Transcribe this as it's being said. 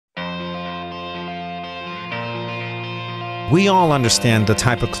we all understand the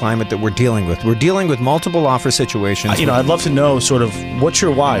type of climate that we're dealing with. We're dealing with multiple offer situations. I'd love to know sort of what's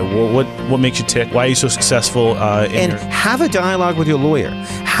your why? What makes you tick? Why are you so successful? Have a dialogue with your lawyer.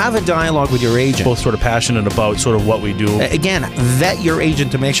 Have a dialogue with your agent. Both sort of passionate about sort of what we do. Again, vet your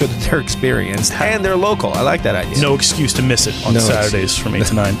agent to make sure that they're experienced and they're local. I like that idea. No excuse to miss it on Saturdays from 8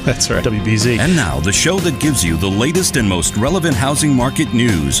 to 9. That's right. WBZ. And now, the show that gives you the latest and most relevant housing market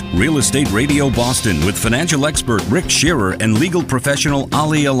news. Real Estate Radio Boston with financial expert Rick Shearer and legal professional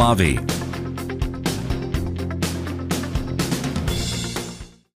Ali Alavi.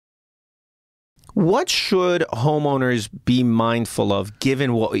 What should homeowners be mindful of,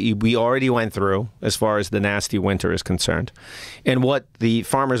 given what we already went through as far as the nasty winter is concerned, and what the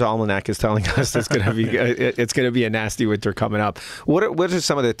Farmer's Almanac is telling us it's going to be? It's going to be a nasty winter coming up. What are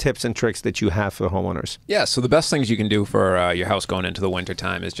some of the tips and tricks that you have for homeowners? Yeah, so the best things you can do for your house going into the winter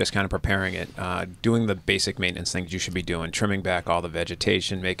time is just kind of preparing it, doing the basic maintenance things you should be doing, trimming back all the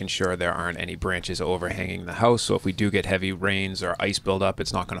vegetation, making sure there aren't any branches overhanging the house. So if we do get heavy rains or ice buildup,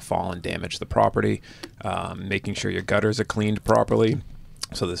 it's not going to fall and damage the property. Making sure your gutters are cleaned properly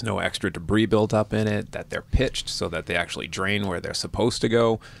so there's no extra debris built up in it, that they're pitched so that they actually drain where they're supposed to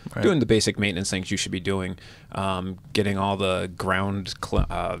go. Right. Doing the basic maintenance things you should be doing, getting all the ground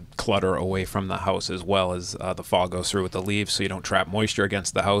clutter away from the house, as well as the fall goes through with the leaves so you don't trap moisture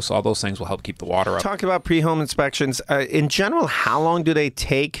against the house. All those things will help keep the water up. Talk about pre-home inspections. In general, how long do they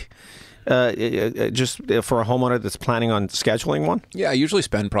take? Just for a homeowner that's planning on scheduling one? Yeah, I usually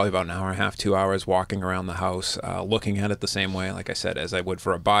spend probably about an hour and a half, 2 hours walking around the house, looking at it the same way, like I said, as I would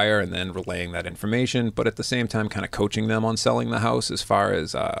for a buyer, and then relaying that information, but at the same time kind of coaching them on selling the house as far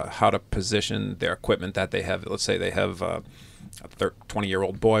as how to position their equipment that they have. Let's say they have a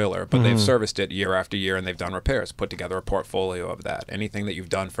 20-year-old boiler, but they've serviced it year after year and they've done repairs. Put together a portfolio of that. Anything that you've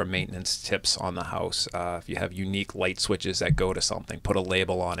done for maintenance tips on the house. If you have unique light switches that go to something, put a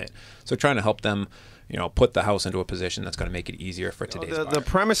label on it. So trying to help them, put the house into a position that's going to make it easier for today's buyer. The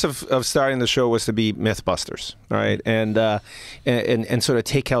premise of starting the show was to be Mythbusters, right? And sort of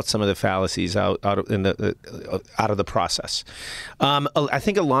take out some of the fallacies out of the process. I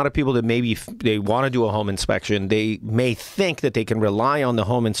think a lot of people that maybe they want to do a home inspection, they may think that they can rely on the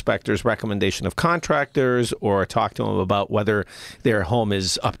home inspector's recommendation of contractors or talk to them about whether their home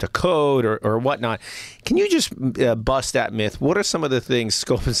is up to code or whatnot. Can you just bust that myth? What are some of the things,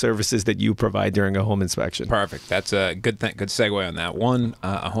 scope and services that you provide during a home inspection? Perfect. That's a good segue on that. One,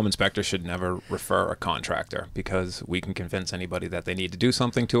 a home inspector should never refer a contractor, because we can convince anybody that they need to do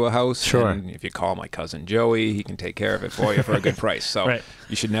something to a house. Sure. And if you call my cousin Joey, he can take care of it for you for a good price. So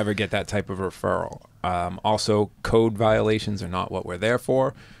You should never get that type of referral. Also, code violations are not what we're there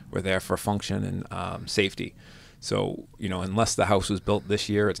for. We're there for function and safety. So, unless the house was built this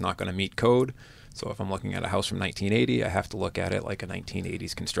year, it's not going to meet code. So if I'm looking at a house from 1980, I have to look at it like a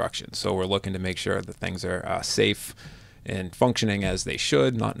 1980s construction. So we're looking to make sure that things are safe and functioning as they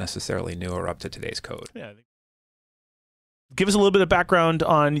should, not necessarily new or up to today's code. Yeah. Give us a little bit of background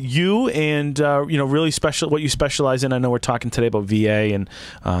on you and really what you specialize in. I know we're talking today about VA, and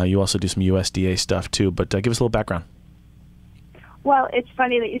you also do some USDA stuff too. But give us a little background. Well, it's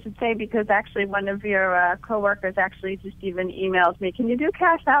funny that you should say, because actually one of your coworkers actually just even emailed me, can you do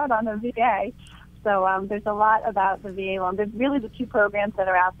cash out on a VA? So there's a lot about the VA loan. There's really the two programs that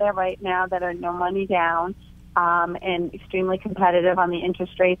are out there right now that are no money down and extremely competitive on the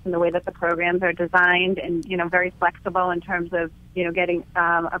interest rates and the way that the programs are designed, and, very flexible in terms of, getting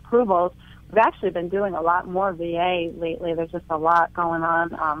approvals. We've actually been doing a lot more VA lately. There's just a lot going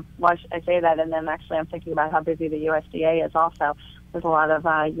on. Well, I say that, and then actually I'm thinking about how busy the USDA is also. There's a lot of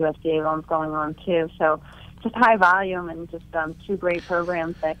USDA loans going on, too. So just high volume and just two great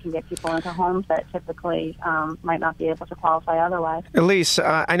programs that can get people into homes that typically might not be able to qualify otherwise. Elise,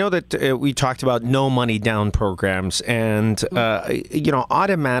 I know that we talked about no money down programs, and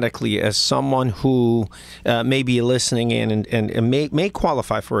automatically, as someone who may be listening in and may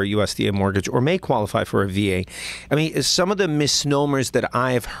qualify for a USDA mortgage or may qualify for a VA, I mean, some of the misnomers that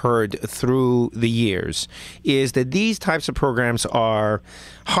I've heard through the years is that these types of programs are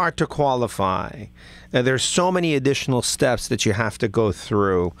hard to qualify. There's so many additional steps that you have to go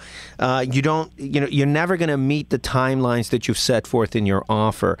through. You're never going to meet the timelines that you've set forth in your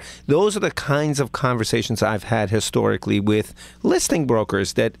offer. Those are the kinds of conversations I've had historically with listing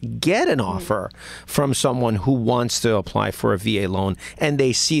brokers that get an offer from someone who wants to apply for a VA loan, and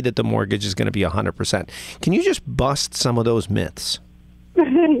they see that the mortgage is going to be 100%. Can you just bust some of those myths?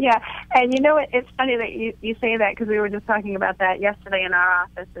 Yeah, and it's funny that you say that, because we were just talking about that yesterday in our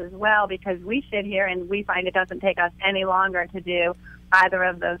office as well, because we sit here and we find it doesn't take us any longer to do either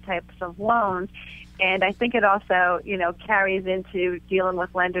of those types of loans. And I think it also, carries into dealing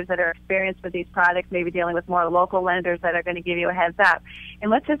with lenders that are experienced with these products, maybe dealing with more local lenders that are going to give you a heads up. And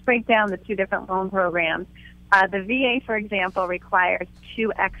let's just break down the two different loan programs. The VA, for example, requires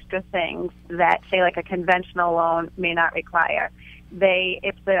two extra things that, say, like a conventional loan may not require.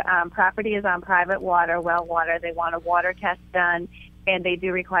 If the property is on private water, well water, they want a water test done, and they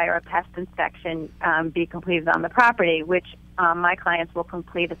do require a pest inspection be completed on the property, which my clients will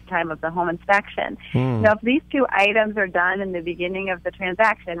complete at the time of the home inspection. Now, if these two items are done in the beginning of the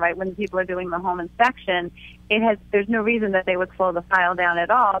transaction, right, when people are doing the home inspection, there's no reason that they would slow the file down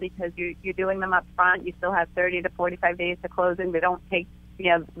at all, because you're doing them up front. You still have 30 to 45 days to closing. They don't take,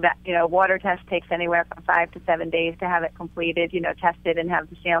 water test takes anywhere from 5 to 7 days to have it completed, tested and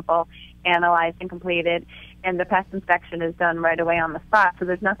have the sample analyzed and completed. And the pest inspection is done right away on the spot. So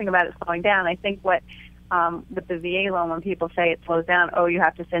there's nothing about it slowing down. I think with the VA loan, when people say it slows down, you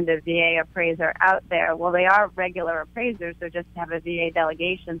have to send a VA appraiser out there. Well, they are regular appraisers. They just have a VA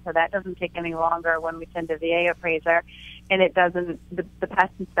delegation, so that doesn't take any longer when we send a VA appraiser. And it doesn't, the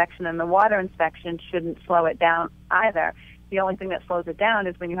pest inspection and the water inspection shouldn't slow it down either. The only thing that slows it down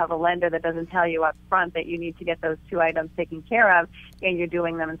is when you have a lender that doesn't tell you up front that you need to get those two items taken care of, and you're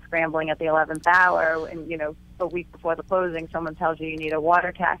doing them and scrambling at the 11th hour, and, a week before the closing, someone tells you need a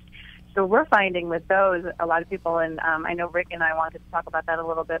water test. So we're finding with those, a lot of people, and I know Rick and I wanted to talk about that a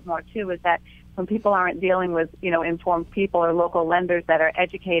little bit more too, is that when people aren't dealing with, informed people or local lenders that are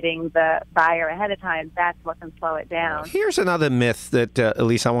educating the buyer ahead of time, that's what can slow it down. Here's another myth that,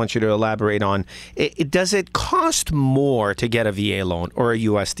 Elise, I want you to elaborate on. Does it cost more to get a VA loan or a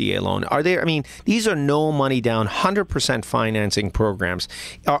USDA loan? These are no money down, 100% financing programs.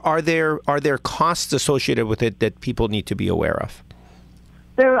 Are there costs associated with it that people need to be aware of?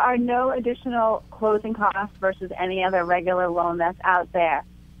 There are no additional closing costs versus any other regular loan that's out there.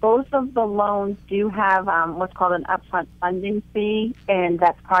 Both of the loans do have what's called an upfront funding fee, and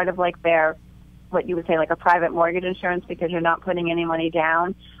that's part of what you would say like a private mortgage insurance, because you're not putting any money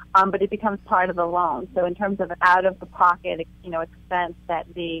down, but it becomes part of the loan. So in terms of out of the pocket, expense that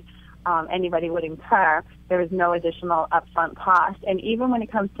anybody would incur, there is no additional upfront cost. And even when it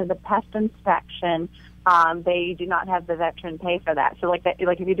comes to the pest inspection, they do not have the veteran pay for that. So like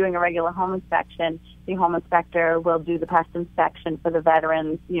if you're doing a regular home inspection, the home inspector will do the pest inspection for the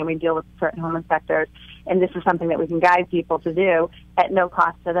veterans. We deal with certain home inspectors, and this is something that we can guide people to do at no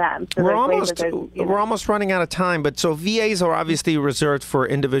cost to them. So we're almost running out of time, but so VAs are obviously reserved for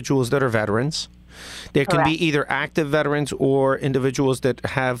individuals that are veterans. There can be either active veterans or individuals that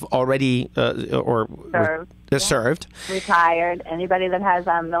have already served. Retired, anybody that has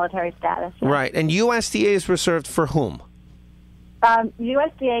military status. Yeah. Right. And USDA is reserved for whom?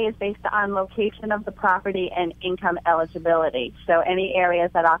 USDA is based on location of the property and income eligibility. So any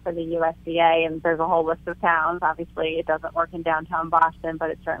areas that offer the USDA, and there's a whole list of towns. Obviously, it doesn't work in downtown Boston, but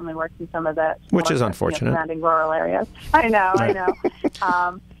it certainly works in some of the surrounding rural areas. I know.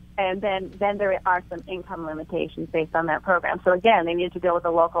 And then there are some income limitations based on that program. So again, they need to deal with a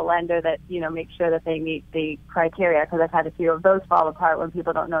local lender that, make sure that they meet the criteria, because I've had a few of those fall apart when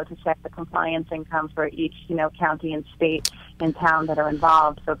people don't know to check the compliance income for each, county and state and town that are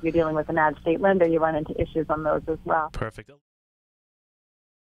involved. So if you're dealing with an out-of-state lender, you run into issues on those as well. Perfect.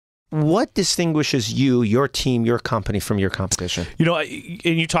 What distinguishes you, your team, your company from your competition? And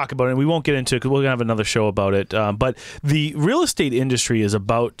you talk about it, and we won't get into it because we're going to have another show about it, but the real estate industry is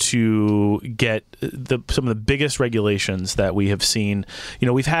about to get some of the biggest regulations that we have seen.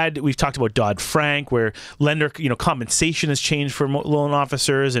 We've talked about Dodd-Frank, where lender, compensation has changed for loan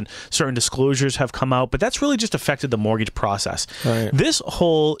officers and certain disclosures have come out, but that's really just affected the mortgage process. Right. This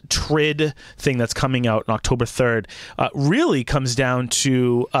whole TRID thing that's coming out on October 3rd really comes down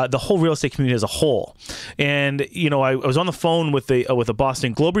to the whole real estate community as a whole. And I was on the phone with a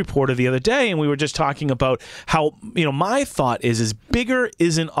Boston Globe reporter the other day, and we were just talking about how my thought is bigger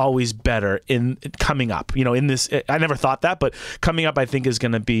isn't always better in coming up. In this, I never thought that, but coming up, I think is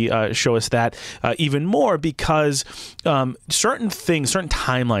going to be show us that even more, because certain things, certain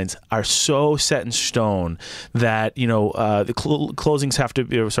timelines are so set in stone that the closings have to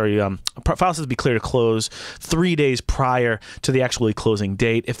be files have to be clear to close 3 days prior to the actually closing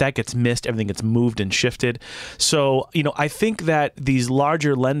date. If that gets missed, everything gets moved and shifted. So, I think that these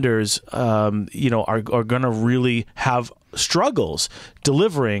larger lenders, are going to really have struggles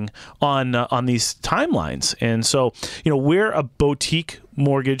delivering on these timelines. And so, we're a boutique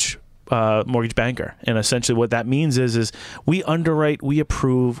mortgage banker, and essentially what that means is we underwrite, we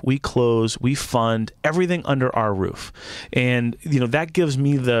approve, we close, we fund everything under our roof, and that gives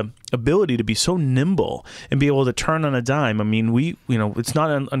me the ability to be so nimble and be able to turn on a dime. I mean, it's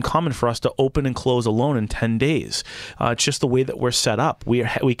not uncommon for us to open and close a loan in 10 days. It's just the way that we're set up.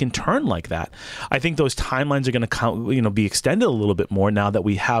 We can turn like that. I think those timelines are going to be extended a little bit more now that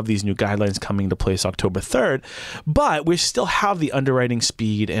we have these new guidelines coming into place October 3rd. But we still have the underwriting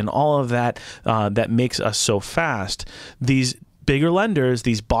speed and all of that that makes us so fast. These bigger lenders,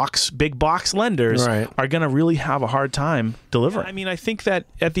 these big box lenders, are going to really have a hard time delivering. I mean, I think that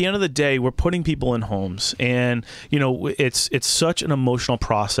at the end of the day, we're putting people in homes, and it's such an emotional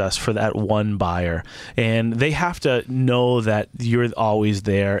process for that one buyer, and they have to know that you're always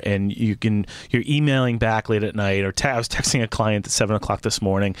there, and you're emailing back late at night, or I was texting a client at 7 o'clock this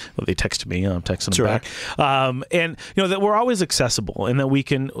morning. Well, they texted me, I'm texting them back, and that we're always accessible, and that we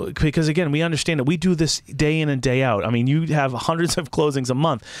can, because again, we understand that we do this day in and day out. I mean, you have hundreds of closings a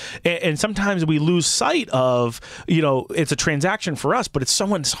month, and sometimes we lose sight of, it's a transaction for us, but it's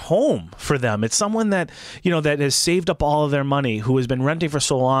someone's home for them. It's someone that that has saved up all of their money, who has been renting for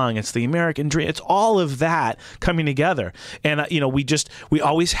so long. It's the American dream. It's all of that coming together, and we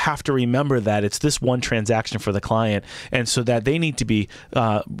always have to remember that it's this one transaction for the client, and so that they need to be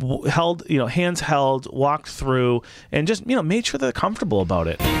held, hands held, walked through, and just made sure they're comfortable about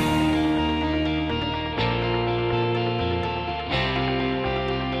it.